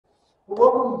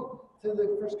Welcome to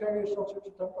the First Congregational Church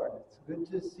of Dunbar. It's good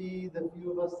to see the few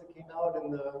of us that came out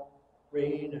in the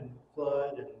rain and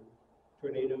flood and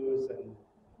tornadoes and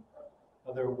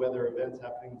other weather events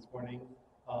happening this morning.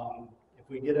 If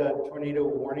we get a tornado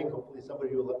warning, hopefully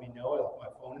somebody will let me know. I left my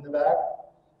phone in the back,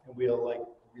 and we'll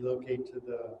relocate to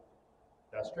the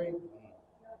vestry.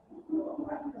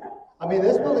 I mean,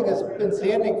 this building has been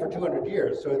standing for 200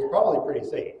 years, so it's probably pretty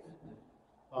safe.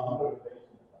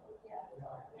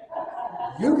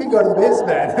 You can go to the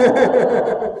basement.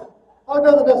 I'll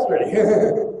go to the vestry.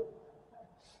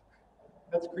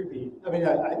 That's creepy. I mean,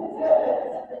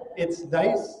 it's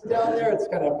nice down there. It's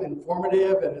kind of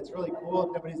informative, and it's really cool.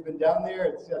 If nobody's been down there,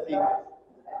 it's got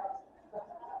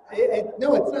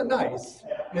no, it's not nice.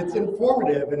 It's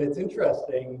informative and it's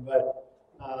interesting, but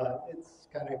it's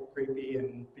kind of creepy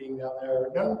and being down there.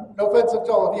 No offense to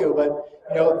all of you, but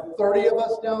 30 of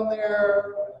us down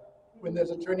there. When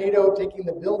there's a tornado taking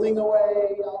the building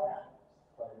away,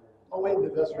 I'll wait in the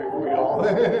vestry for you all.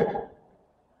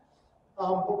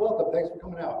 But welcome, thanks for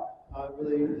coming out. It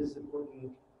really is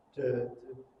important to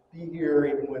be here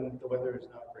even when the weather is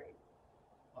not great.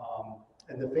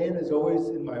 And the fan is always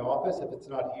in my office if it's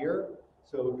not here,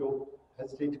 so don't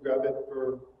hesitate to grab it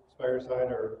for Spireside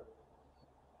or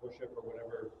worship or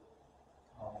whatever.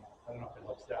 I don't know if it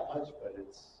helps that much, but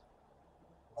it's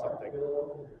something.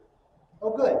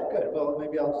 Oh, good. Well,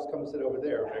 maybe I'll just come sit over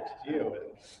there next to you.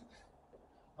 And,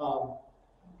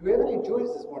 do we have any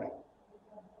joys this morning?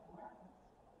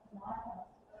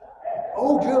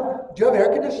 Oh, do you have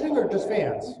air conditioning or just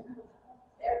fans?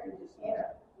 Air conditioning.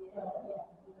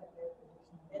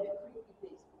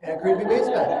 And a creepy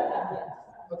basement.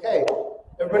 Okay,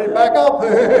 everybody back up.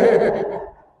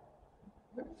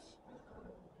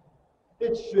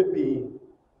 It should be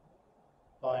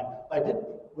fine.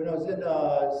 When I was in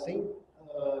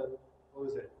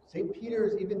St.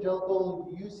 Peter's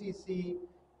Evangelical UCC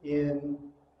in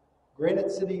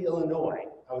Granite City, Illinois.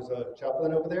 I was a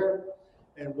chaplain over there,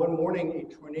 and one morning a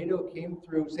tornado came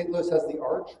through. St. Louis has the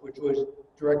Arch, which was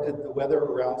directed the weather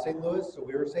around St. Louis, so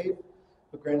we were safe,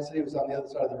 but Granite City was on the other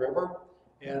side of the river,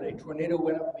 and a tornado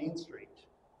went up Main Street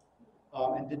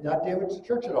and did not damage the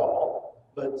church at all,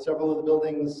 but several of the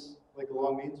buildings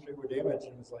along Main Street were damaged,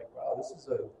 and it was like, wow,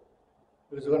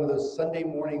 it was one of those Sunday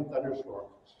morning thunderstorms.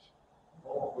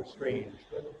 Oh, it was strange.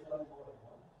 But,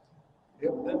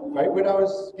 right when I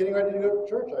was getting ready to go to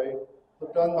church, I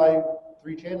flipped on my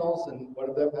 3 channels, and one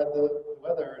of them had the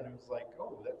weather, and it was like,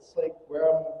 oh, that's where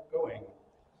I'm going.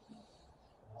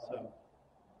 So,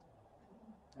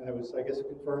 and it was, I guess, a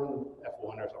confirmed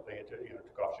F1 or something. It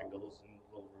took off shingles and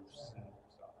little roofs and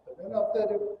stuff. But enough that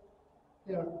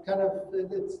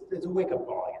it's a wake-up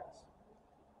call, I guess.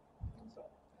 So,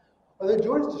 are there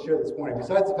joys to share this morning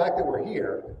besides the fact that we're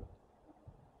here?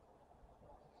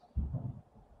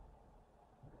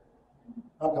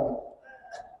 I'm coming.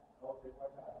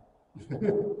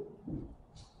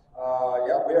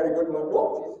 Yeah, we had a good one.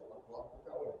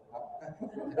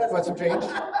 Want some change?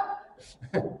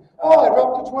 Oh, I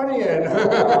dropped a 20 in.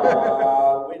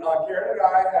 Karen and I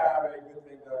have a good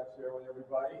thing to share with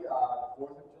everybody. The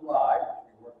 4th of July, which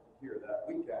we weren't here that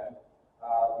weekend,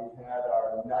 we had our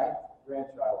 9th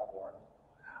grandchild born.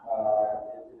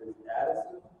 It is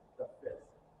Addison the 5th.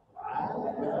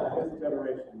 Wow. 5th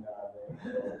generation name.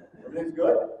 Everything's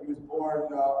good. He was born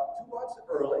 2 months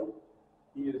early.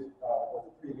 He is was a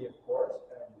preemie, of course,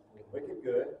 and he's doing wicked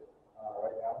good.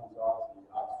 Right now, he's off the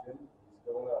oxygen. He's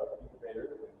still in an incubator,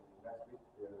 and next week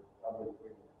they're probably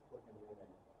putting him in.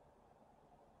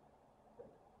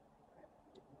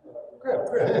 Crib.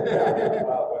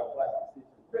 Well, plastic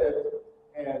crib,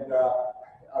 and I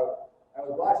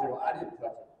was watching him. I didn't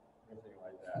touch him or anything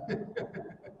like that.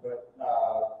 But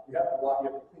you have to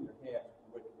clean your hands.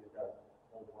 You've got to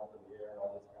hold them up in the air and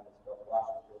all this kind of stuff.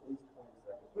 Wash it for at least 20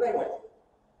 seconds. But anyway,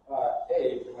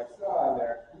 Abe, my son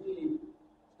there, he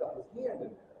stuck his hand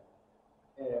in there,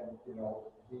 and he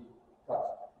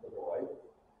touched the boy,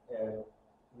 and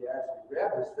he actually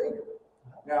grabbed his finger.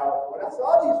 Now, when I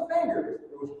saw these fingers,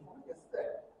 it was funny as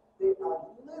that. They are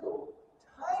little,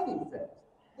 tiny things.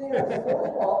 They are so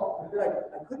small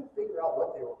that I couldn't figure out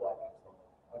what they were like.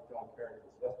 I was telling Karen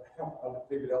this. I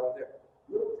figured out what they're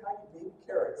little tiny baby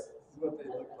carrots. This is what they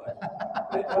look like.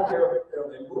 They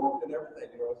moved and everything.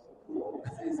 They were so cool. To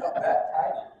see something that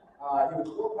tiny. He was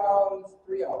 4 pounds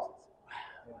 3 ounces,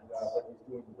 but he's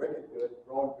doing wicked good,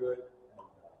 growing good. And,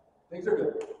 things are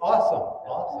good.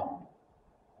 Awesome.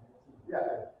 Yeah,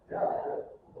 good.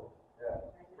 Yeah,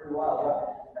 pretty wild, huh?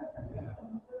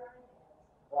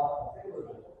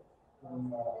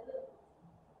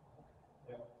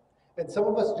 And some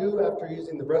of us do, after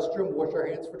using the restroom, wash our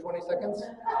hands for 20 seconds.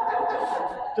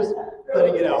 Just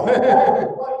letting you know. Well,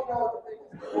 you know, the thing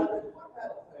is, they have the foot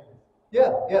pedal thing.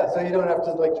 Yeah, so you don't have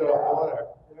to like shut off the water.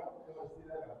 You know, you don't see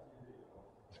that on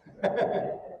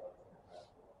TV.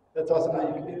 That's awesome that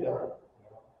you can do that.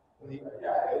 Yeah,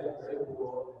 it's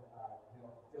cool. You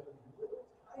know, just little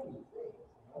tiny things,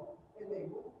 you know, and they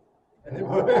move. And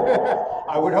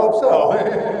I would hope so.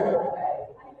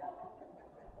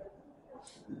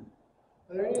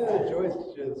 Are there any other joys to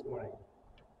share this morning?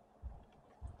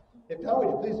 If not,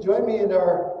 would you please join me in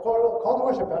our call to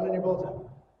worship found in your bulletin.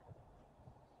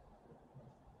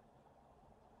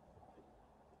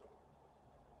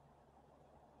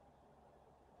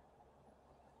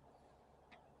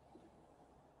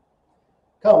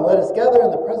 Come, let us gather in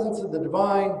the presence of the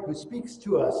divine who speaks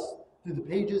to us through the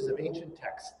pages of ancient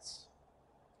texts.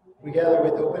 We gather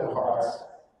with open hearts,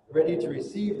 ready to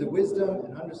receive the wisdom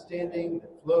and understanding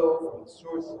that flow from the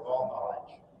source of all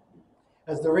knowledge.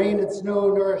 As the rain and snow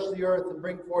nourish the earth and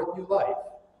bring forth new life,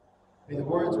 may the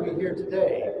words we hear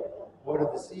today water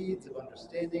the seeds of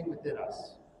understanding within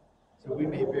us, so we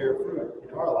may bear fruit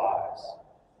in our lives.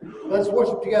 Let us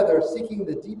worship together, seeking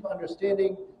the deep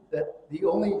understanding that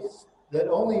only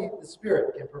the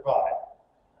Spirit can provide.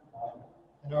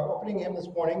 And our opening hymn this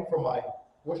morning from my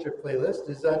worship playlist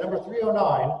is number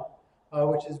 309,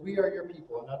 which is We Are Your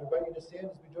People. And I'd invite you to stand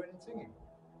as we join in singing.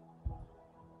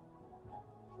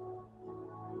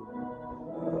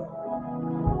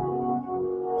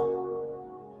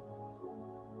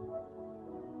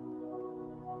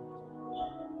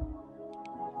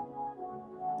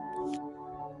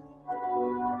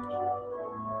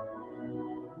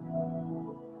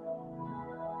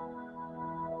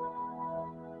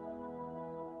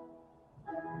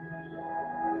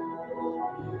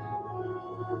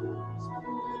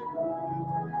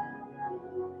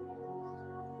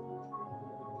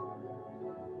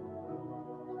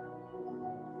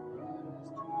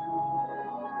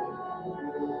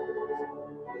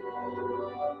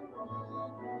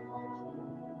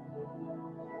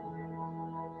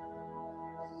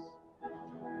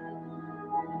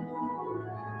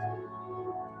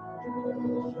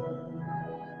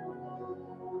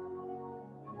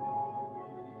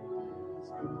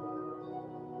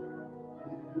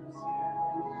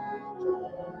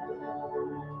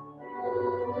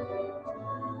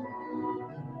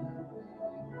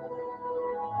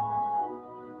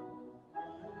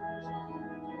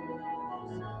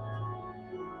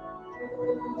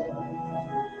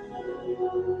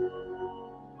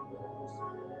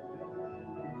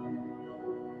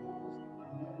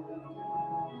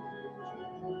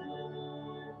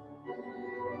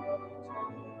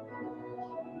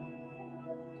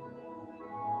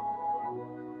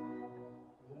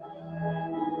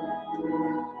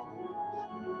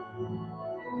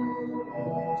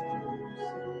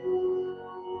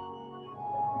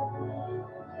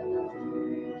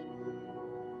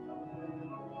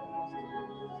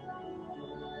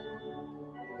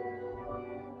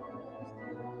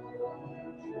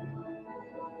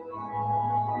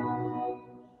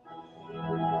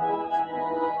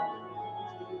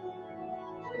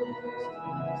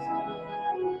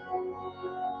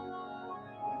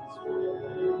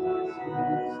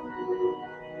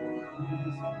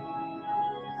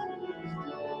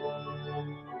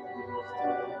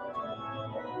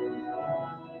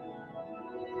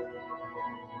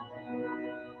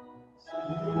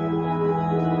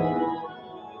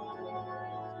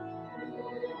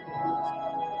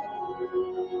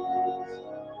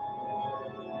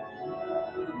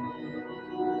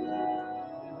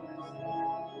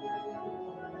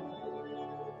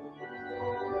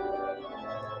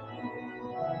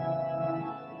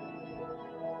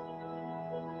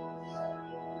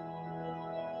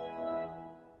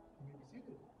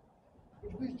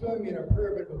 Would you please join me in our prayer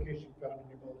of invocation found in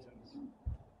your bulletins?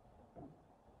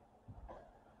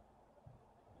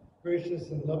 Gracious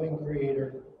and loving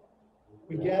Creator,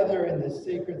 we gather in this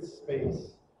sacred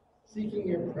space, seeking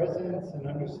your presence and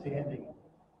understanding.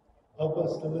 Help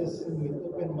us to listen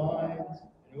with open minds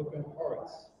and open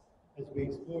hearts as we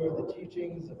explore the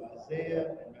teachings of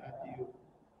Isaiah and Matthew.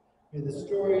 May the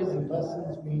stories and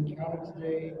lessons we encounter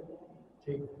today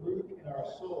take root in our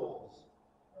souls,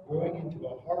 growing into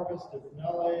a harvest of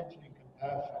knowledge and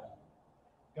compassion.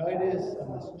 Guide us on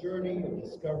this journey of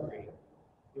discovery,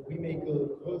 that we may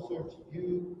go closer to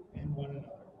you and one another.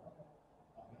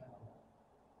 Amen.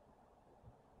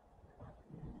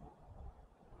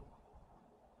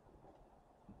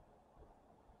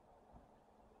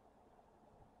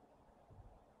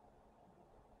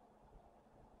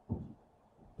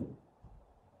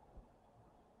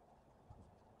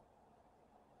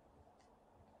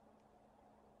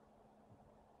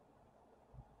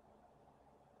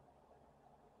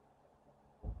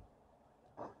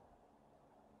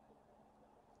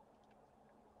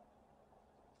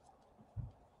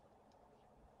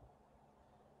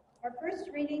 Our first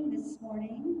reading this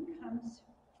morning comes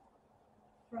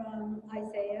from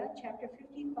Isaiah chapter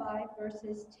 55,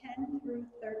 verses 10 through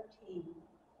 13.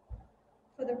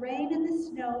 For the rain and the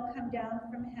snow come down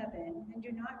from heaven and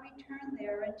do not return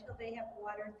there until they have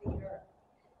watered the earth,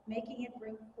 making it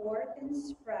bring forth and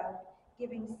sprout,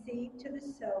 giving seed to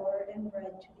the sower and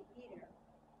bread to the eater.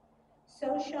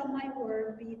 So shall my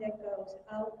word be that goes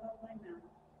out of my mouth.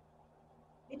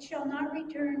 It shall not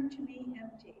return to me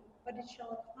empty, but it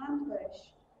shall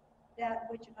accomplish that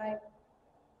which I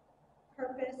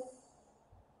purpose,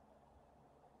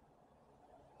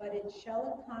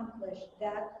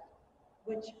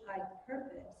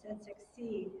 and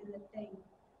succeed in the thing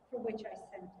for which I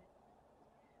sent it.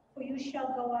 For you shall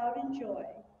go out in joy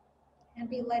and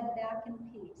be led back in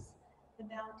peace. The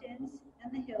mountains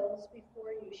and the hills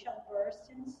before you shall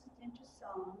burst into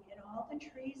song, and all the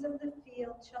trees of the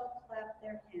field shall clap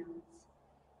their hands.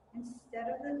 Instead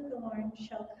of the thorn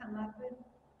shall come up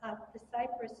the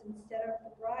cypress, instead of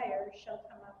the briar shall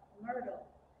come up the myrtle,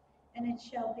 and it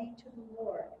shall be to the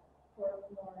Lord for a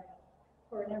memorial,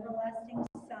 for an everlasting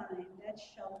sign that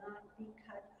shall not be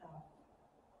cut off.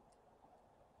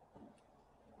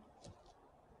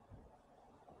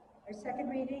 Our second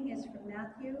reading is from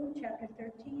Matthew chapter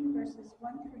 13, verses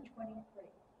 1 through 23.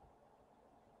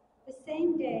 The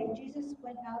same day Jesus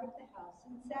went out of the house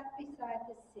and sat beside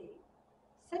the sea.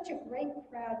 Such a great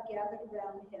crowd gathered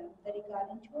around him that he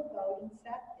got into a boat and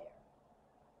sat there,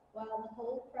 while the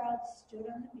whole crowd stood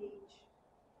on the beach.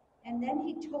 And then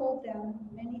he told them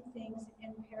many things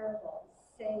in parables,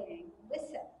 saying,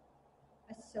 Listen,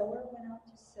 a sower went out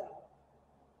to sow.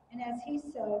 And as he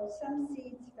sowed, some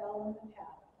seeds fell on the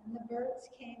path, and the birds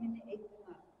came and ate them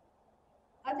up.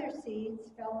 Other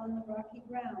seeds fell on the rocky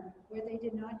ground, where they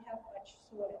did not have much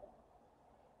soil.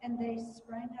 And they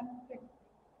sprang up quickly,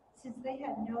 since they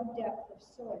had no depth of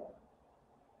soil.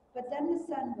 But then the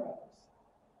sun rose.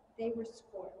 They were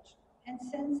scorched, and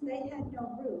since they had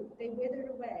no root, they withered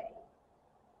away.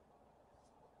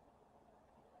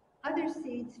 Other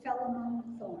seeds fell among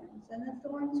the thorns, and the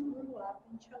thorns grew up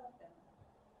and choked them.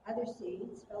 Other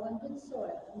seeds fell on good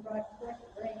soil and brought forth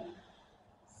grain,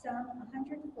 some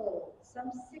 100-fold,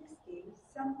 some 60,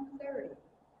 some 30.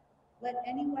 Let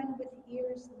anyone with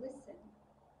ears listen.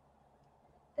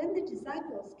 Then the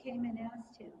disciples came and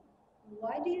asked him,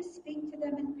 Why do you speak to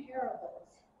them in parables?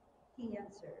 He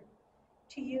answered,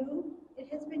 To you it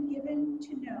has been given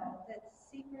to know the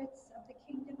secrets of the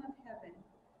kingdom of heaven,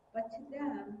 but to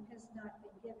them has not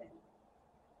been given.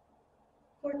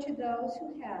 For to those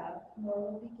who have, more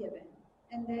will be given,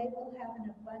 and they will have an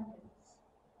abundance.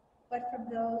 But from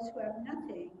those who have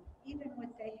nothing, even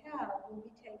what they have will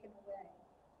be taken away.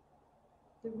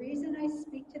 The reason I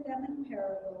speak to them in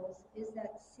parables is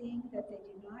that seeing that they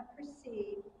do not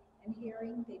perceive, and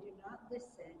hearing they do not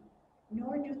listen,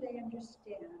 nor do they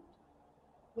understand.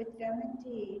 With them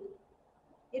indeed,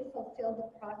 it fulfilled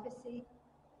the prophecy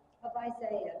of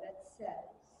Isaiah that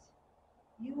says,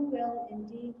 You will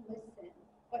indeed listen,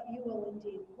 but you will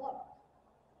indeed look,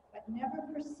 but never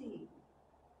perceive.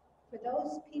 For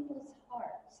those people's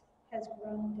hearts has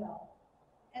grown dull,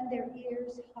 and their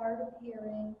ears hard of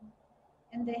hearing,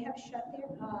 and they have shut their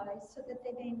eyes, so that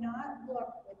they may not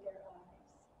look with their eyes,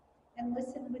 and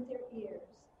listen with their ears,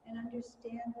 and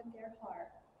understand with their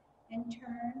heart, and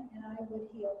turn, and I would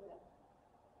heal them.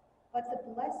 But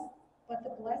blessed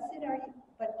are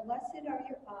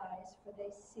your eyes, for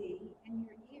they see, and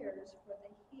your ears, for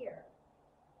they hear.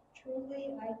 Truly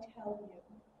I tell you,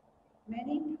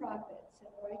 many prophets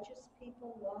and righteous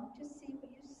people longed to see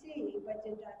what you see, but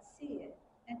did not see it,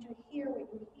 and to hear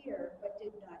what you hear, but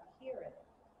did not hear it.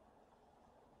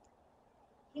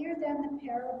 Hear then the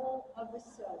parable of the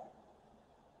sower.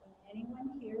 When anyone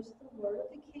hears the word of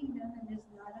the kingdom and does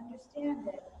not understand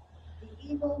it, the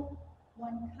evil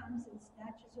one comes and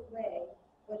snatches away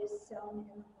what is sown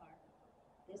in the heart.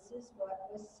 This is what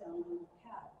was sown on the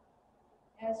path.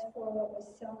 As for what was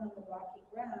sown on the rocky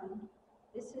ground,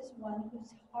 this is one who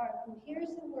hears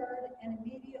the word and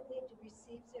immediately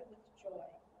receives it with joy.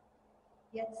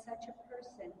 Yet such a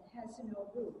person has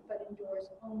no root, but endures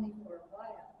only for a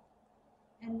while.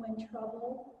 And when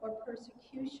trouble or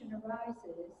persecution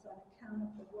arises on account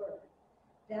of the word,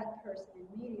 that person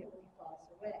immediately falls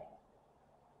away.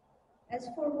 As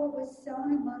for what was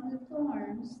sown among the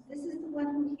thorns, this is the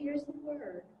one who hears the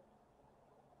word,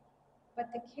 but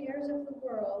the cares of the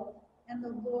world and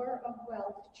the lure of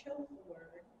wealth choke the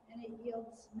word, and it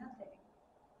yields nothing.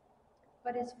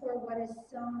 But as for what is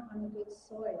sown on the good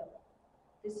soil,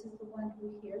 this is the one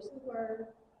who hears the word,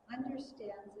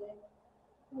 understands it,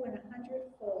 who in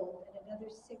 100-fold, and another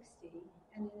 60,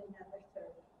 and in another 30.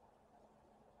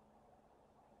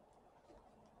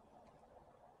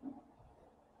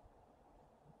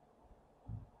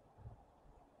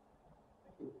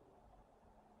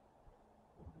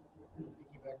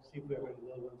 see if we have any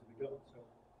little ones we don't. So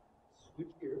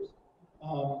switch gears.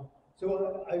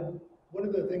 One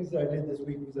of the things that I did this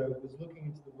week was I was looking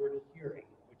into the word hearing,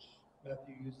 which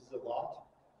Matthew uses a lot.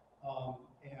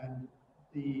 And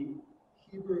the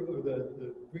Hebrew or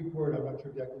the Greek word, I'm not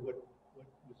sure exactly what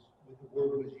the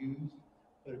word was used,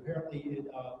 but apparently it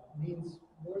means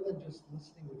more than just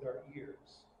listening with our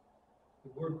ears.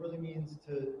 The word really means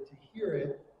to hear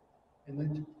it and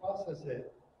then to process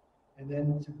it and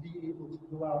then to be able to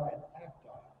go out and act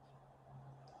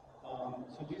on it.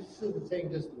 So Jesus isn't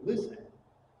saying just listen.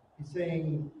 He's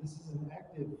saying this is an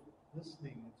active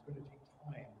listening. It's going to take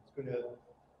time.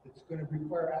 It's going to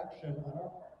require action on our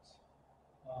parts.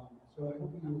 So I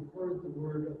hope you heard the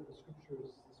word of the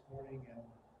scriptures this morning and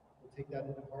will take that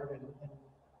into heart and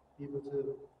be able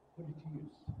to put it to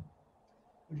use.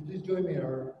 Would you please join me in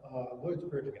our Lord's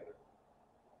Prayer together?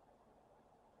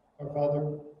 Our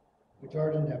Father, which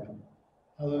art in heaven,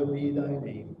 hallowed be thy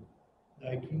name.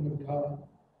 Thy kingdom come,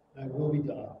 thy will be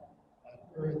done, on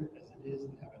earth as it is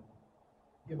in heaven.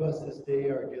 Give us this day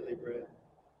our daily bread,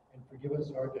 and forgive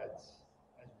us our debts,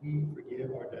 as we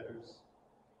forgive our debtors.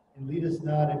 And lead us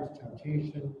not into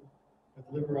temptation, but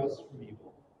deliver us from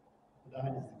evil. For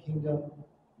thine is the kingdom,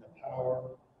 and the power,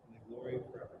 and the glory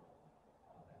forever.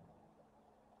 Amen.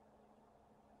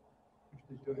 Would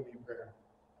you please join me in prayer?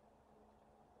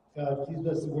 God, please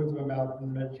bless the words of my mouth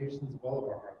and the meditations of all of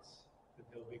our hearts, that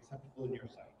they will be acceptable in your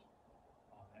sight.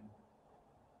 Amen.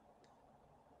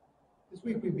 This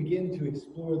week we begin to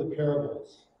explore the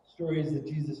parables, stories that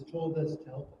Jesus told us to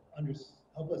help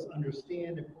us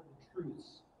understand important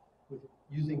truths with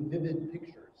using vivid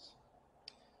pictures.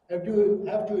 I have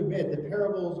to admit that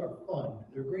parables are fun.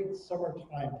 They're a great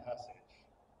summertime passage.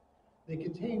 They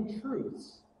contain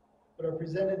truths, but are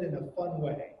presented in a fun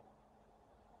way.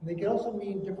 And they can also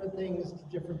mean different things to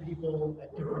different people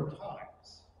at different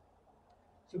times.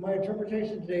 So my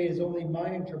interpretation today is only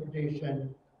my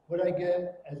interpretation, what I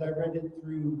get as I read it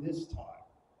through this time.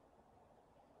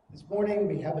 This morning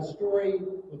we have a story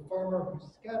of a farmer who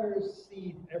scatters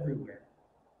seed everywhere.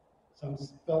 Some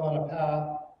fell on a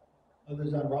path,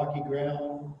 others on rocky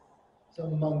ground,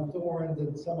 some among thorns,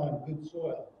 and some on good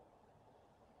soil.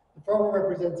 The farmer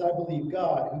represents, I believe,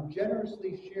 God, who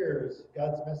generously shares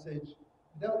God's message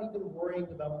without even worrying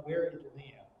about where it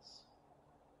lands.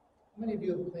 How many of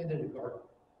you have planted a garden?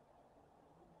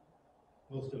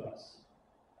 Most of us.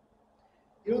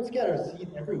 You don't scatter seed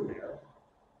everywhere.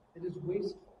 It is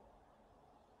wasteful.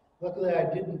 Luckily,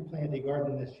 I didn't plant a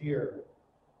garden this year,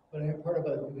 but I am part of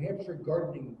a New Hampshire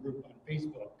gardening group on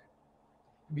Facebook.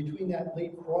 And between that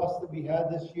late frost that we had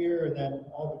this year and then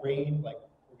all the rain, like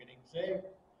we're getting today,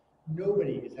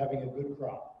 nobody is having a good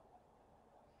crop.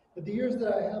 But the years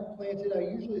that I have planted, I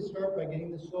usually start by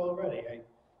getting the soil ready. I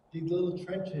dig little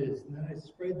trenches, and then I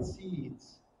spread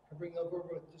seeds, covering over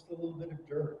with just a little bit of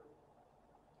dirt.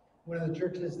 One of the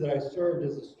churches that I served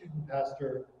as a student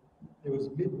pastor, there was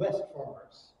Midwest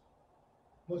farmers.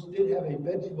 Most did have a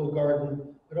vegetable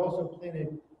garden, but also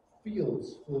planted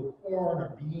fields full of corn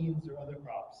or beans or other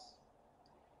crops.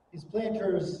 These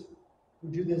planters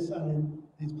would do it on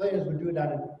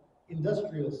an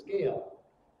industrial scale.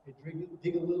 They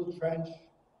dig a little trench,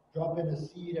 drop in a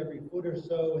seed every foot or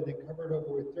so, and then cover it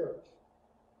over with dirt.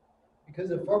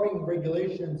 Because of farming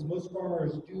regulations, most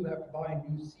farmers do have to buy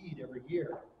new seed every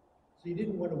year. So you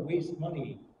didn't want to waste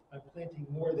money by planting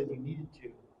more than you needed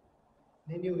to.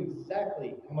 They knew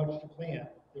exactly how much to plant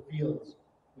their fields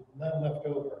with none left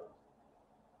over.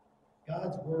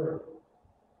 God's word,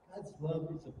 God's love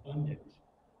is abundant.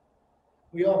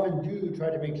 We often do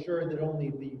try to make sure that only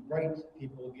the right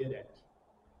people get it.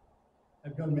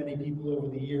 I've known many people over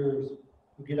the years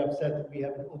who get upset that we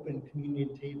have an open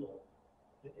communion table,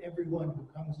 that everyone who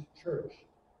comes to church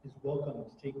is welcome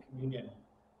to take communion.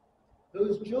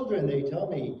 Those children, they tell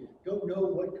me, don't know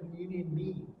what communion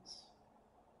means.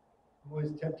 I'm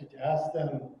always tempted to ask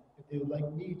them if they would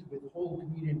like me to withhold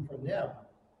communion from them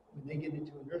when they get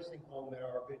into a nursing home and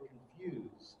are a bit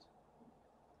confused.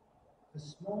 The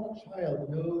small child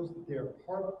knows that they are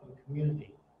part of a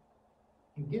community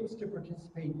and gets to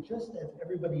participate just as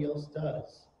everybody else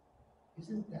does.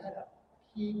 Isn't that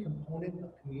a key component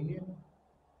of communion?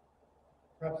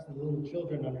 Perhaps the little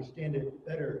children understand it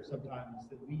better sometimes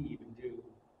than we even do.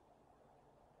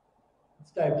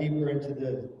 Let's dive deeper into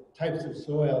the types of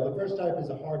soil. The first type is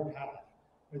a hard path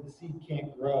where the seed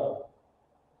can't grow.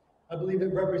 I believe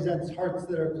it represents hearts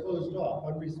that are closed off,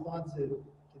 unresponsive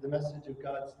to the message of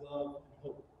God's love and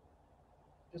hope.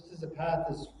 Just as a path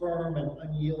is firm and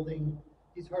unyielding,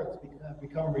 these hearts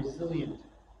become resilient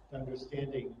to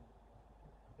understanding.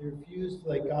 They refuse to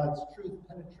let God's truth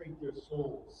penetrate their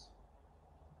souls.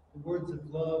 The words of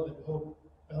love and hope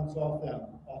bounce off them,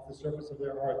 off the surface of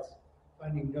their hearts,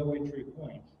 finding no entry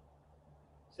point.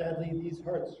 Sadly, these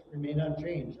hearts remain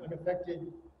unchanged,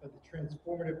 unaffected by the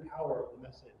transformative power of the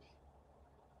message.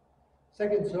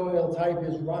 Second soil type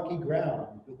is rocky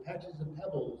ground, with patches of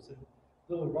pebbles and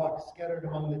little rocks scattered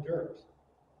among the dirt.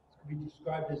 This could be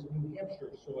described as New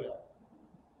Hampshire soil.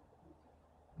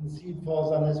 When the seed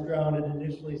falls on this ground, it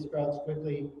initially sprouts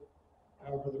quickly.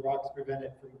 However, the rocks prevent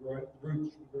it from growing,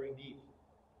 roots from growing deep.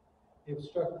 They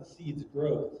obstruct the seed's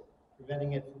growth,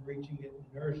 preventing it from reaching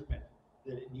the nourishment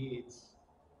that it needs.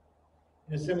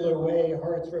 In a similar way,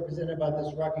 hearts represented by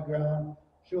this rocky ground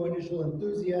show initial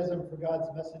enthusiasm for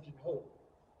God's message and hope.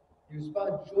 They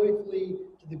respond joyfully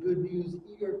to the good news,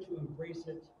 eager to embrace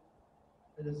it.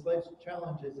 But as life's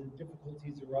challenges and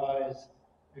difficulties arise,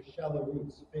 their shallow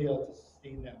roots fail to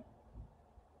sustain them.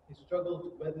 They struggle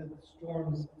to weather the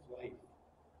storms of life,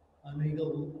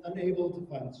 unable to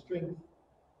find strength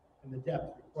and the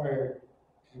depth required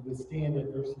to withstand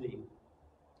adversity.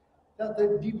 Without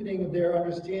the deepening of their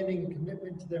understanding and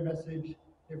commitment to their message,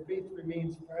 their faith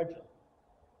remains fragile,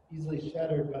 easily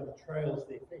shattered by the trials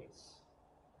they face.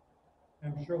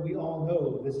 And I'm sure we all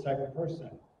know this type of person.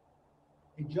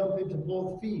 They jump into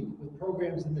both feet with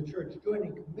programs in the church,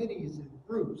 joining committees and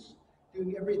groups,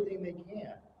 doing everything they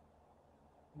can.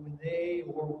 And when they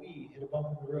or we hit a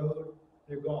bump in the road,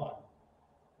 they're gone.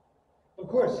 Of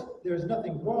course, there's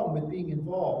nothing wrong with being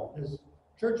involved. As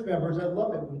church members, I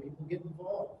love it when people get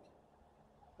involved.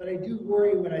 But I do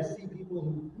worry when I see people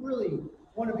who really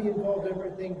want to be involved in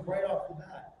everything right off the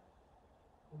bat.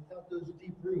 Without those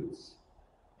deep roots,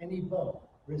 any bump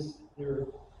risks their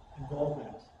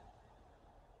involvement.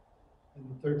 And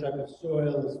the third type of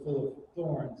soil is full of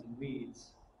thorns and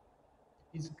weeds.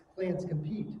 These plants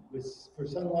compete for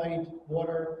sunlight,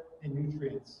 water, and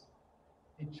nutrients.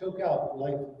 They choke out the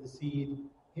life of the seed,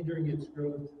 hindering its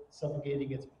growth,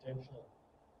 suffocating its potential.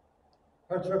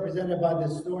 Hearts represented by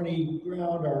this thorny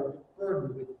ground are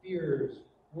burdened with fears,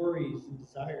 worries, and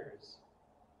desires.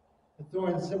 The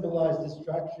thorns symbolize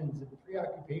distractions and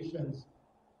preoccupations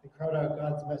that crowd out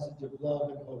God's message of love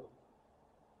and hope.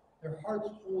 Their hearts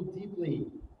hold deeply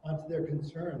onto their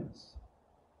concerns,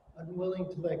 unwilling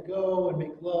to let go and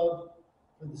make love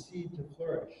for the seed to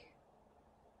flourish.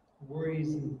 The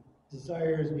worries and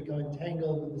desires become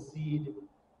entangled with the seed,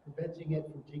 preventing it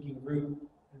from taking root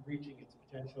and reaching its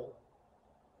potential.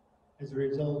 As a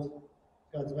result,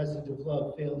 God's message of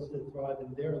love fails to thrive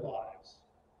in their lives,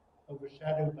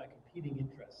 overshadowed by competing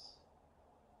interests.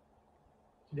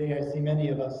 Today, I see many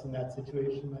of us in that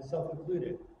situation, myself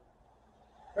included.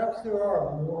 Perhaps there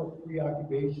are more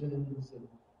preoccupations and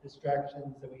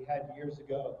distractions than we had years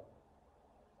ago.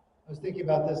 I was thinking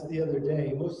about this the other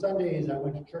day. Most Sundays, I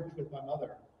went to church with my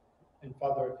mother and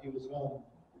father if he was home.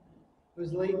 It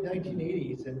was late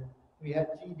 1980s, and we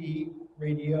had TV,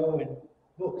 radio, and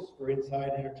books for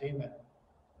inside entertainment.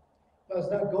 If I was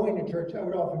not going to church, I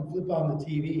would often flip on the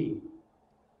TV.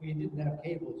 We didn't have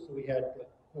cable, so we had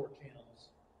 4 channels.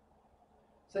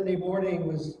 Saturday morning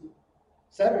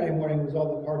was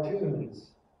all the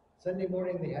cartoons. Sunday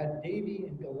morning they had Davy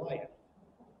and Goliath,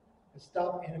 a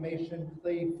stop animation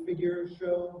clay figure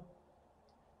show.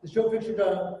 The show featured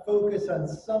a focus on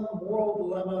some moral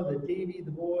dilemma that Davy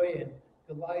the boy and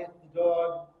Goliath the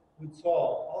dog would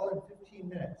solve, all in 15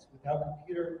 minutes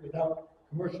without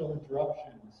commercial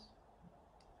interruptions.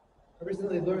 I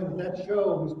recently learned that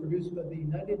show was produced by the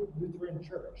United Lutheran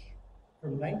Church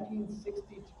from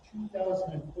 1960 to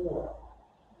 2004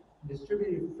 and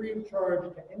distributed free of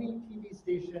charge to any TV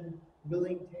station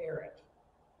willing to air it.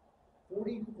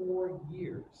 44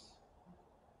 years.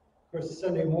 Of course,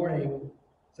 Sunday morning,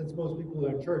 since most people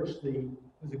are in church, it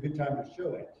was a good time to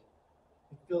show it.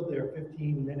 It filled their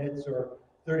 15 minutes or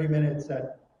 30 minutes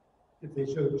if they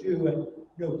showed you at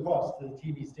no cost to the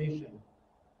TV station.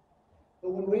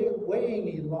 But when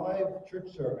weighing a live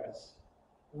church service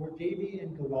or Davy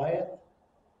and Goliath,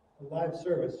 a live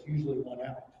service usually won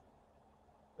out.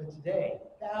 But today,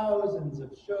 thousands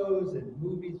of shows and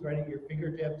movies right at your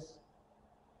fingertips.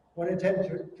 Want to attend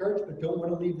church but don't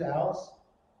want to leave the house?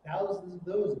 Thousands of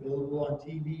those available on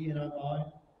TV and online.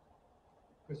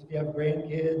 Of course, if you have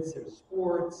grandkids, there's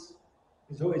sports.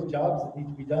 There's always jobs that need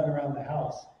to be done around the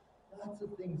house. Lots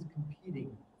of things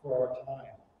competing for our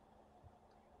time.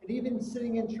 And even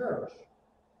sitting in church,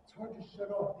 it's hard to shut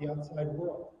off the outside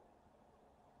world.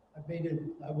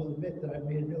 I will admit that I've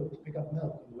made a note to pick up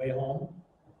milk on the way home.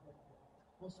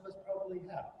 Most of us probably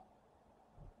have.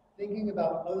 Thinking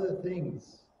about other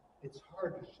things, it's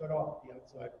hard to shut off the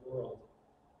outside world.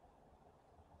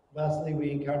 Lastly,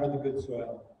 we encounter the good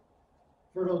soil.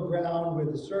 fertile ground where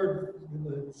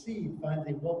the seed finds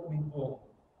a welcoming home.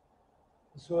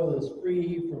 The soil is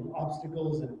free from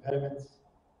obstacles and impediments.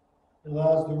 It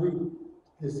allows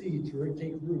the seed to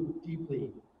take root deeply,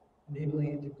 enabling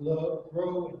it to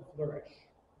grow and flourish.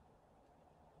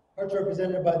 Hearts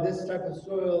represented by this type of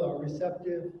soil are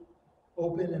receptive,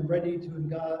 open, and ready to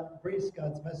embrace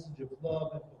God's message of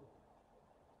love and hope.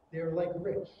 They are like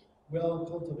rich,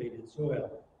 well-cultivated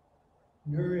soil,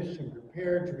 nourished and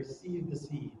prepared to receive the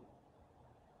seed.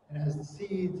 And as the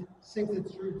seed sinks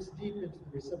its roots deep into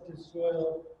the receptive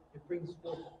soil, it brings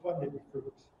forth abundant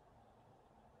fruit.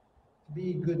 To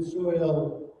be good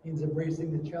soil means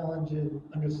embracing the challenge of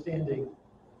understanding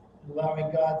and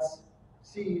allowing God's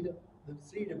seed, the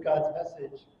seed of God's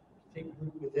message, to take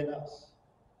root within us.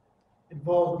 It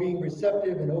involves being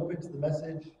receptive and open to the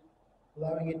message,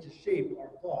 allowing it to shape our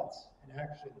thoughts and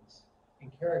actions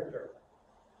and character,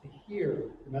 to hear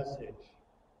the message.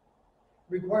 It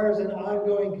requires an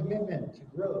ongoing commitment to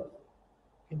growth,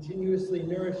 continuously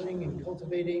nourishing and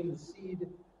cultivating the seed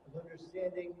of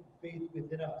understanding and faith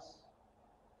within us.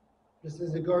 Just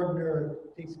as a gardener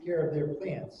takes care of their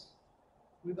plants,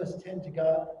 we must tend to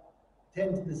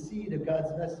the seed of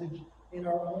God's message in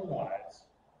our own lives,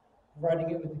 providing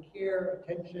it with the care,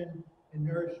 attention, and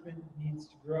nourishment it needs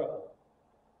to grow.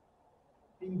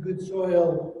 Being good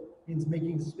soil means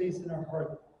making space in our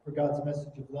heart for God's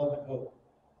message of love and hope.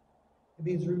 It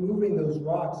means removing those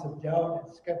rocks of doubt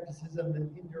and skepticism that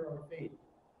hinder our faith.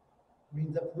 It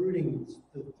means uprooting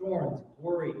the thorns of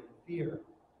worry and fear,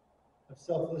 of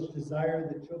selfish desire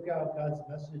that choke out God's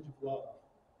message of love.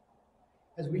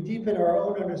 As we deepen our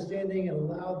own understanding and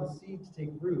allow the seed to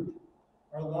take root,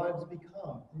 our lives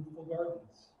become fruitful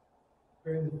gardens,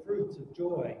 bearing the fruits of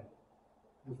joy,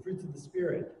 the fruits of the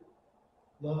Spirit,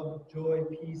 love, joy,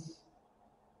 peace,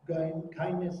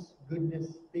 kindness,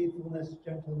 goodness, faithfulness,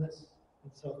 gentleness,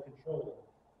 and self-control.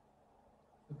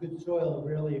 The good soil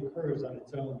rarely occurs on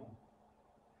its own.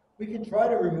 We can try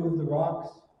to remove the rocks,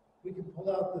 we can pull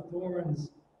out the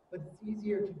thorns, but it's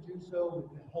easier to do so with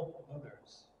the help of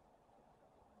others.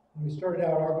 When we started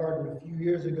out our garden a few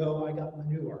years ago, I got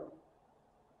manure.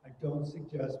 I don't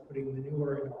suggest putting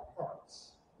manure in our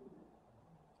hearts.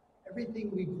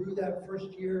 Everything we grew that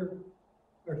first year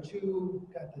or two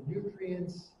got the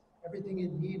nutrients, everything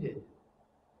it needed.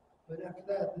 But after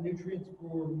that, the nutrients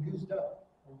were used up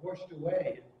or washed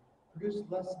away and produced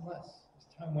less and less as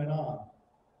time went on.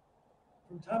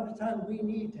 From time to time, we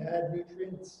need to add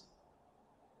nutrients.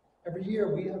 Every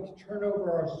year, we have to turn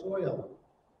over our soil.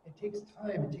 It takes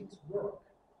time, it takes work.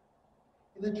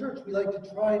 In the church, we like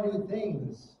to try new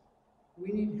things.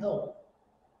 We need help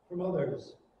from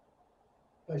others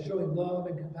by showing love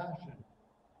and compassion.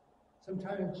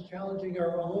 Sometimes challenging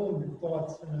our own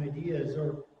thoughts and ideas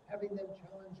or having them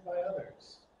challenged by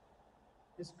others.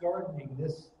 This gardening,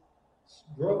 this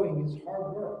growing is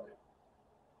hard work.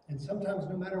 And sometimes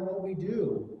no matter what we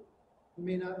do, we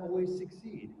may not always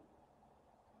succeed.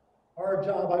 Our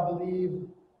job, I believe,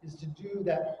 is to do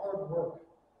that hard work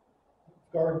of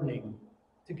gardening,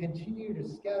 to continue to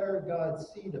scatter God's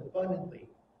seed abundantly,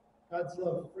 God's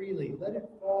love freely. Let it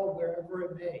fall wherever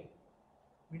it may.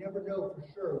 We never know for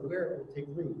sure where it will take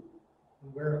root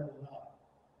and where it will not.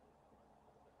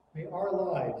 May our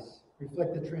lives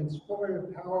reflect the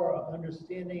transformative power of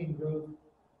understanding and growth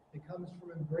that comes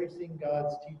from embracing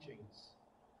God's teachings.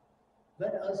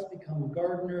 Let us become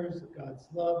gardeners of God's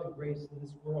love and grace in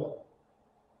this world,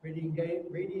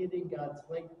 radiating God's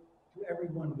light to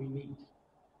everyone we meet.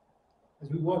 As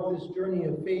we walk this journey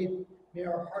of faith, may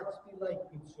our hearts be like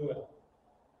good soil,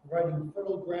 providing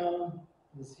fertile ground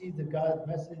for the seeds of God's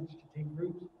message to take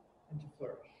root and to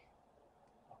flourish.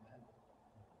 Amen.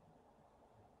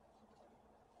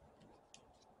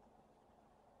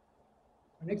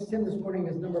 Our next hymn this morning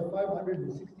is number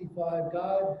 565,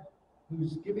 God,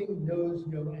 whose giving knows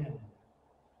no end.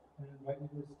 And I invite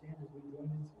you to stand as we join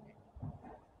in singing.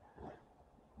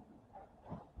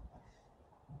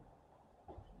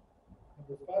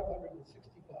 Number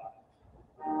 565.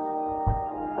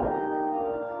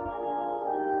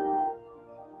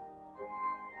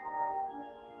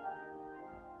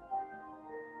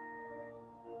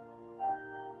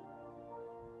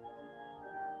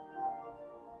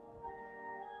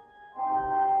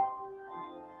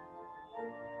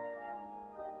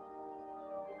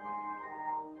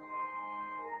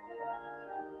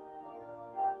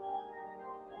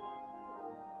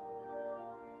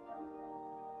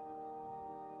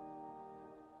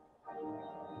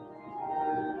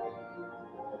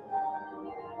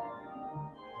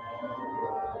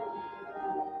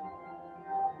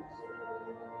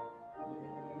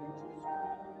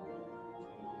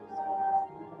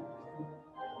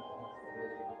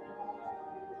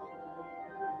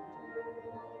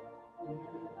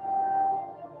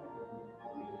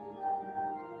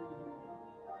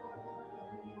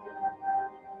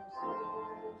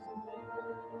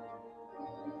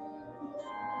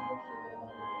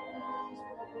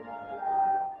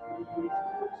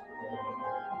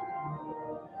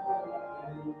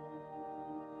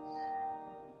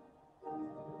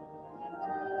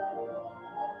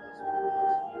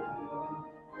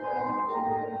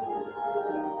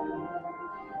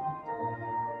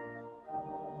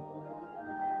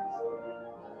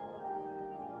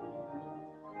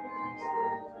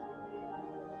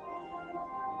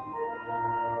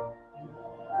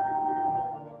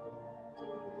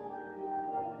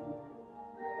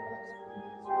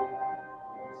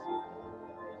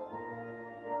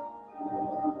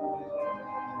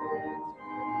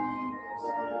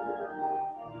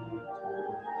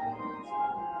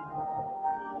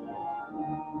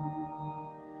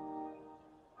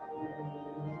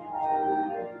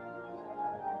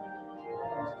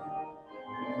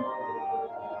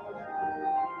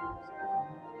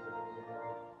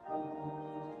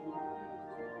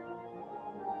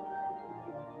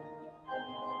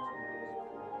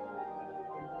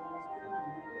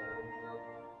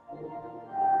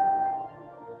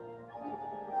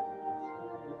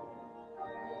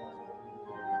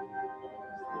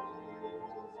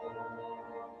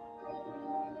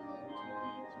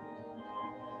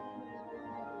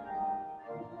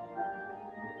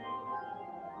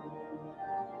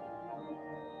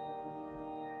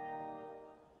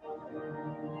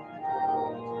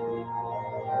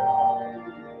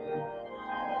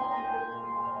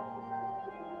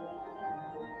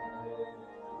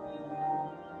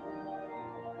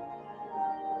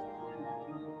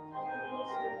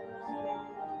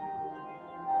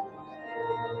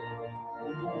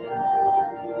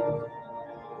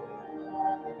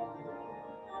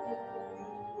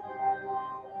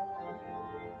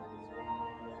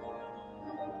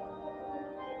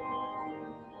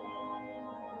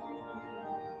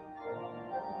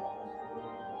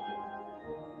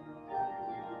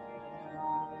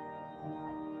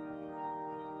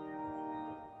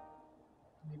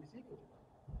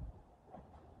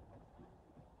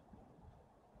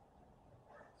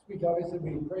 week, obviously,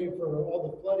 we pray for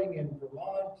all the flooding in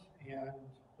Vermont and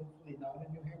hopefully not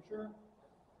in New Hampshire.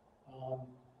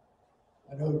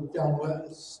 I know down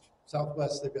west,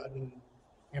 southwest, they've gotten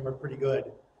hammered pretty good.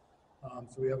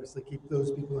 So we obviously keep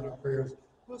those people in our prayers.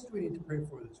 Who else do we need to pray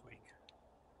for this week?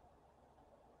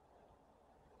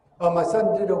 My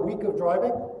son did a week of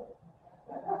driving,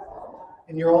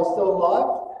 and you're all still alive,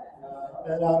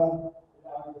 and I'm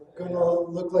gonna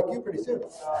look like you pretty soon.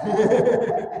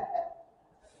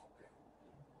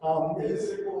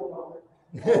 He's,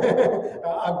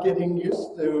 I'm getting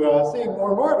used to seeing more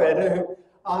and more of it.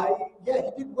 Yeah,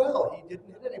 he did well. He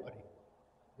didn't hit anybody.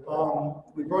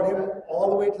 We brought him all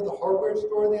the way to the hardware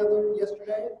store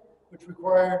yesterday, which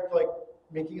required like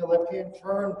making a left-hand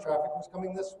turn. Traffic was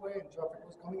coming this way and traffic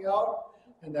was coming out,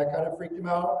 and that kind of freaked him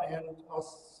out and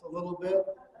us a little bit.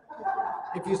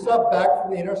 If you stop back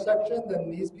from the intersection,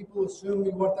 then these people assume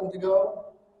you want them to go,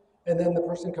 and then the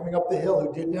person coming up the hill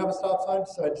who didn't have a stop sign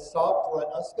decided to stop to let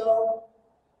us go,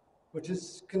 which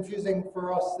is confusing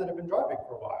for us that have been driving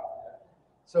for a while.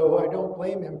 So I don't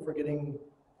blame him for getting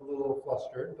a little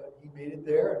flustered, but he made it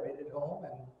there and made it home,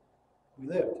 and we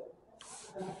lived.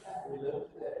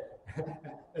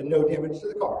 And no damage to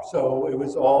the car, so it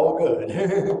was all good.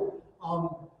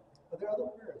 Are there other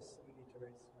prayers that we need to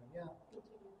raise? Yeah.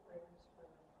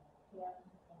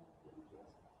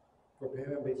 For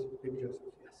Pam and baby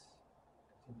Joseph, yes.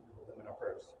 Continue to hold them in our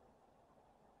prayers.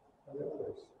 Are there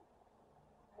others?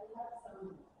 I have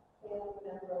some family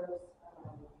members,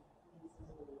 nieces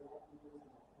who have been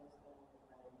using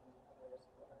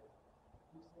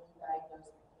usually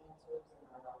diagnosed with cancers and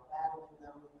are all battling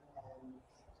them, and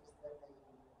just that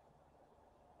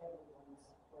everyone's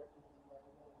working in their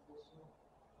medication.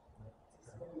 It's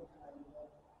a scary time, but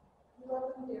we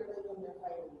love them dearly when they're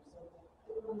fighting, so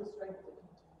give them the strength to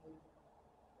continue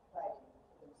fighting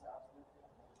for themselves and their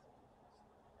families.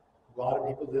 A lot of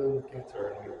people dealing with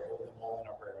cancer, and we hold them all in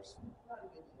our prayers. Not a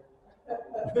good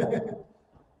year.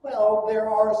 Well, there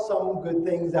are some good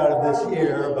things out of this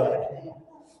year, but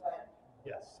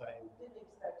yes, Didn't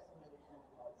expect so many phone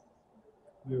calls.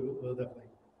 we'll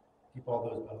definitely keep all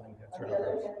those battling On cancer the in our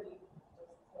other prayers. hand, we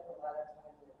just spend a lot of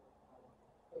time with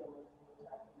families who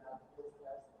are talking about the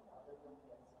business and how they're doing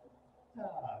it.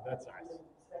 That's So nice. we've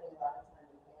been spending a lot of time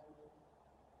with family,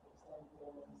 extended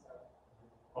family, so.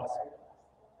 Awesome.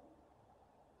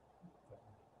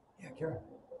 Yeah, Karen.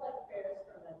 Like prayers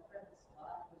from my friend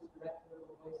Scott, who's director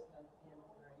of the Voice of Cancer,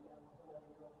 a young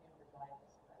millennial cancer died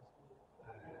this past week.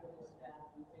 And his staff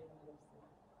and families dealing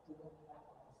with that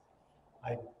loss.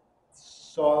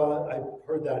 I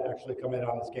heard that actually come in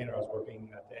on the scanner. I was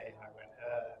working that day, and I went,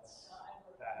 it's I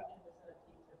worked bad. with him as a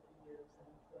teacher for years,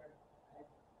 and so I've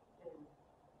been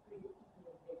pretty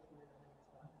communication with him and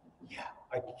stuff. Yeah,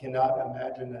 I cannot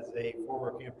imagine as a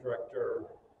former camp director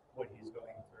what he's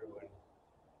going through, and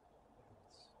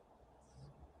it's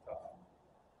tough.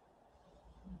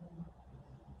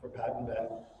 For Pat and Ben,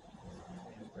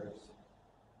 please prayers.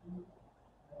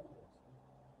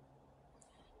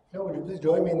 No, would you please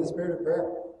join me in the spirit of prayer?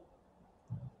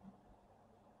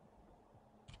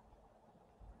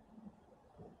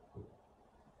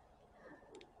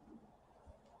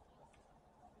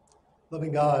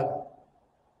 Loving God,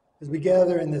 as we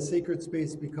gather in this sacred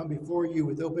space, we come before you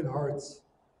with open hearts,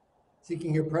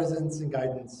 seeking your presence and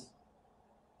guidance.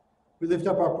 We lift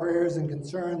up our prayers and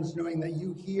concerns, knowing that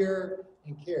you hear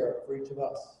and care for each of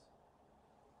us.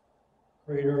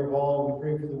 Creator of all, we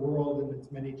pray for the world and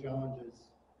its many challenges.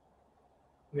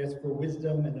 We ask for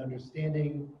wisdom and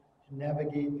understanding to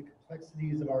navigate the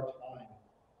complexities of our time.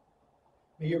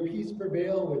 May your peace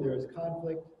prevail where there is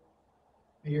conflict.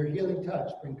 May your healing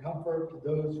touch bring comfort to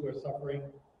those who are suffering.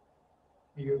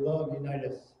 May your love unite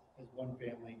us as one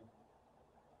family.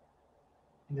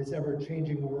 In this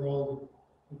ever-changing world,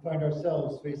 we find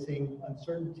ourselves facing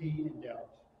uncertainty and doubt.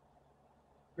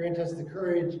 Grant us the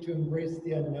courage to embrace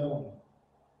the unknown,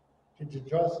 to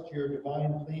trust your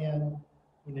divine plan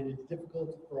when it is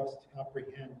difficult for us to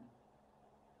comprehend.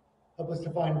 Help us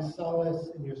to find solace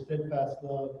in your steadfast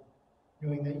love,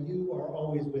 knowing that you are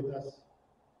always with us,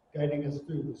 guiding us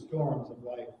through the storms of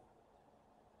life.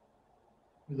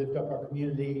 We lift up our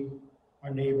community, our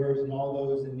neighbors, and all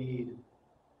those in need.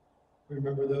 We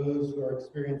remember those who are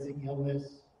experiencing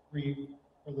illness, grief,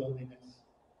 or loneliness.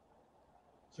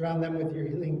 Surround them with your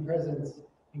healing presence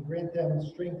and grant them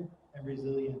strength and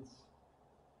resilience.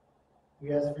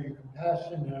 We ask for your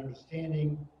compassion and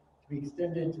understanding to be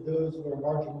extended to those who are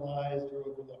marginalized or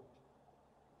overlooked,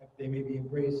 that they may be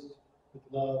embraced with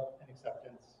love and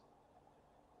acceptance.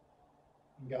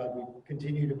 And God, we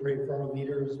continue to pray for our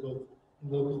leaders, both in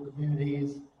local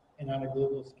communities and on a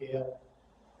global scale.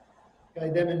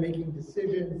 Guide them in making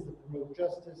decisions that promote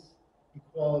justice,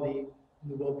 equality,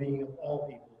 and the well-being of all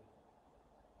people.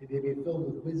 May they be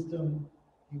filled with wisdom,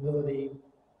 humility,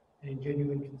 and a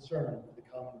genuine concern for the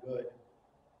common good.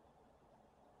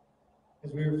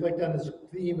 As we reflect on the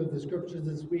theme of the scriptures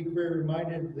this week, we're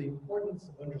reminded of the importance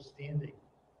of understanding.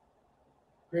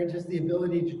 Grant us the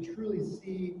ability to truly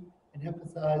see and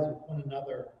empathize with one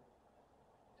another,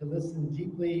 to listen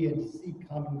deeply and to seek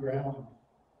common ground.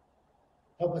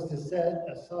 Help us to set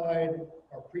aside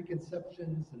our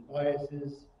preconceptions and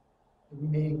biases, that we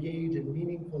may engage in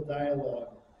meaningful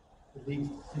dialogue that leads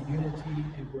to unity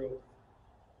and growth.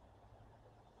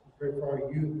 We pray for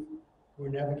our youth who are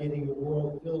navigating a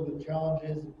world filled with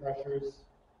challenges and pressures.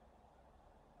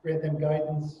 Grant them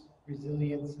guidance,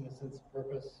 resilience, and a sense of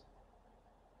purpose.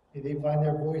 May they find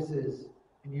their voices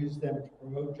and use them to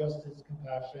promote justice,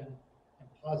 compassion, and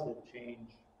positive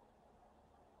change.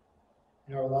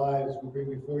 In our lives, we bring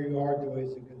before you our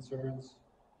joys and concerns,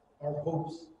 our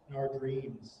hopes and our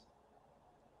dreams.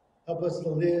 Help us to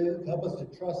live, help us to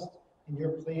trust in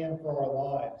your plan for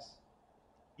our lives,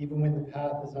 even when the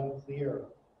path is unclear.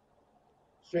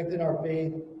 Strengthen our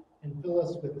faith and fill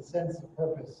us with a sense of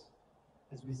purpose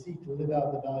as we seek to live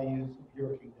out the values of your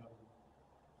kingdom.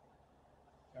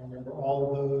 I remember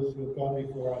all of those who have gone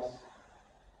before us,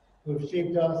 who have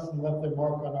shaped us and left their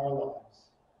mark on our lives.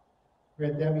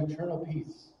 Grant them eternal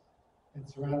peace and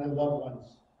surround their loved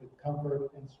ones with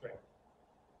comfort and strength.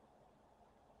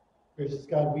 Gracious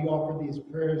God, we offer these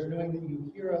prayers knowing that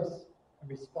you hear us and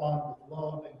respond with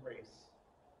love and grace.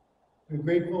 We're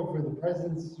grateful for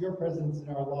your presence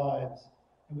in our lives,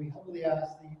 and we humbly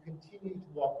ask that you continue to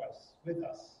walk with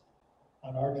us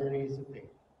on our journeys of faith.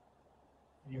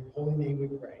 In your holy name we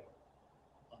pray.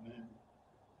 Amen.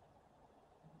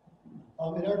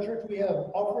 In our church, we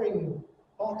have offering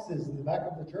boxes in the back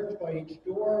of the church by each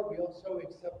door. We also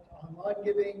accept online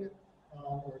giving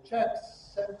or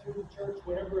checks sent to the church,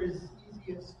 whatever is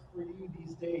easiest for you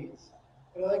these days.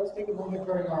 But I'd like to take a moment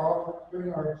during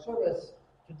our service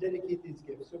to dedicate these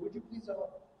gifts. So would you please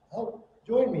help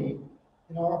join me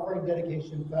in our offering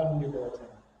dedication found in your bulletin.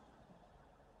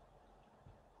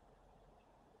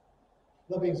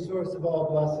 Loving source of all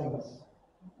blessings,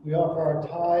 we offer our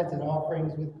tithes and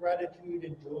offerings with gratitude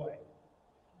and joy.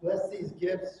 Bless these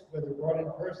gifts, whether brought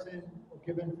in person or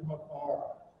given from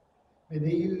afar. May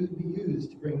they be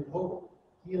used to bring hope,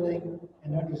 healing,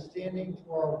 and understanding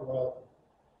to our world.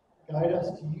 Guide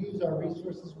us to use our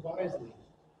resources wisely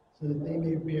so that they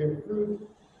may bear fruit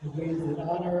in ways that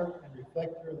honor and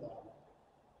reflect your love.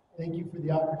 Thank you for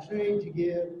the opportunity to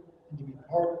give and to be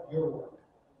part of your work.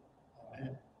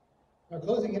 Amen. Our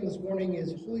closing hymn this morning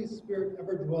is Holy Spirit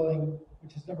Ever Dwelling,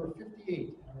 which is number 58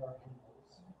 in our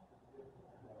hymnals.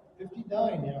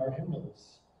 59 in our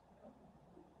hymnals.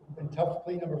 It's been tough to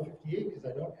play number 58 because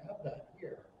I don't have that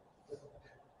here.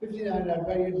 59, I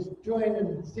invite you to just join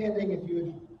in standing if you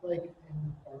would like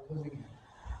in our closing hymn.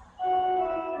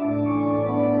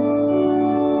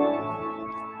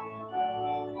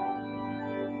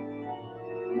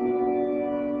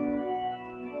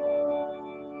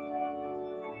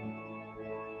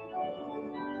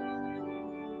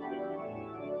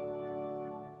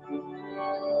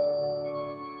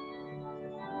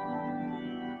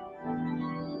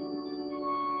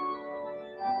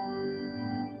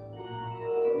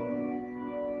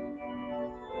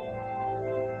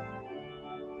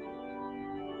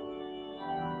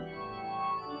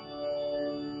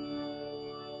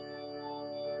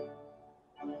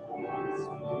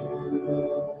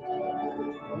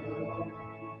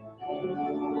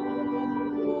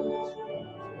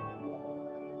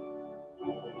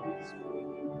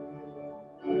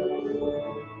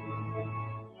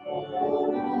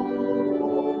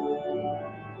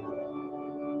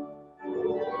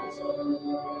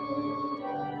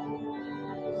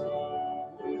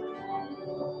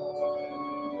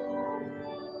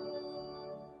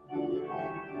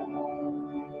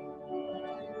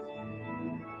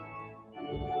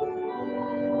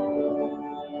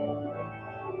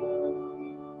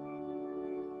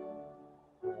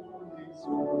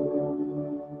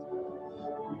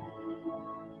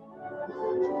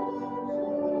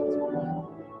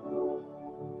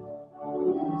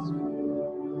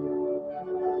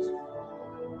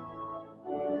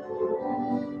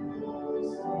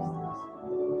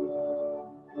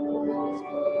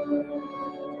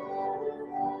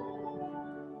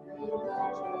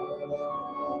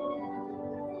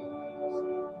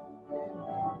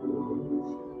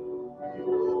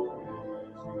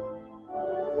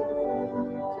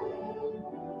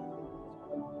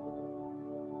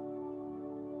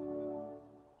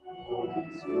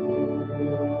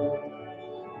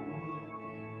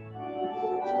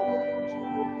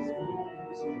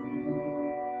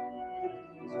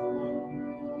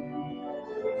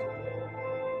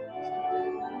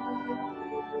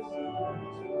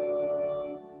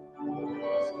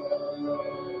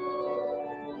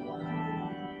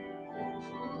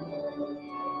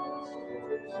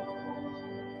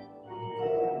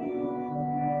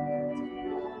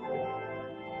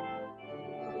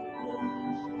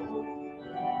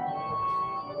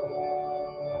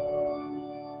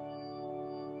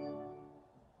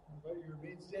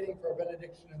 standing for our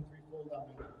benediction and threefold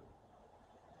amen.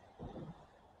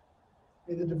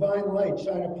 May the divine light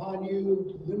shine upon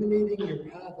you, illuminating your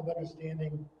path of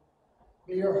understanding.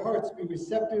 May your hearts be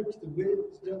receptive to the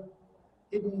wisdom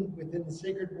hidden within the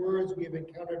sacred words we have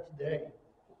encountered today.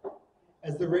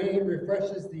 As the rain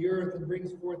refreshes the earth and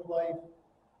brings forth life,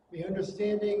 may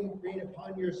understanding rain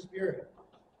upon your spirit,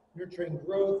 nurturing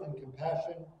growth and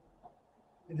compassion.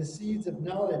 May the seeds of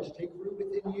knowledge take root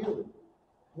within you,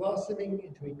 blossoming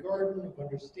into a garden of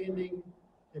understanding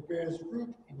that bears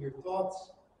fruit in your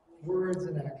thoughts, words,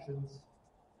 and actions.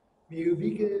 May you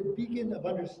be a beacon of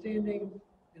understanding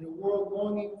in a world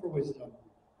longing for wisdom.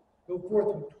 Go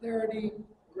forth with clarity,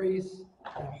 grace,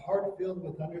 and a heart filled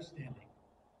with understanding.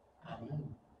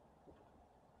 Amen.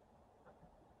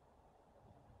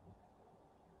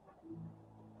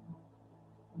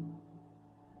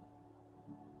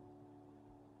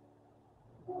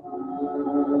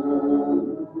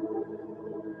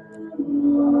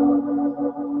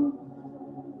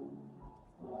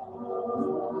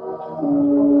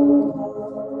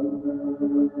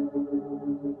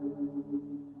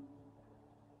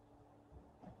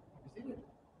 Be seated.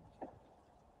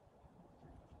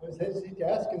 I always hesitate to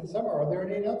ask in the summer, are there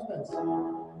any announcements? Nope,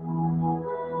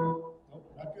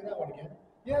 not doing that one again.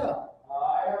 Yeah.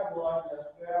 I have one.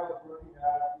 Yesterday I was working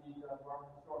at the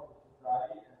Northern Historical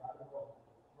Society, and I don't know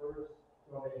the first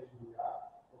donation we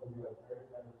got. But we got a very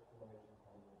generous donation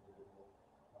from the individual.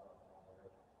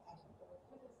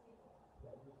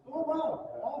 Oh,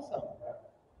 wow, awesome.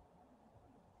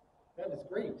 That is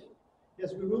great.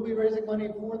 Yes, we will be raising money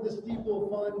for the Steeple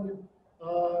Fund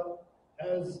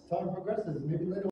as time progresses. Maybe Lynn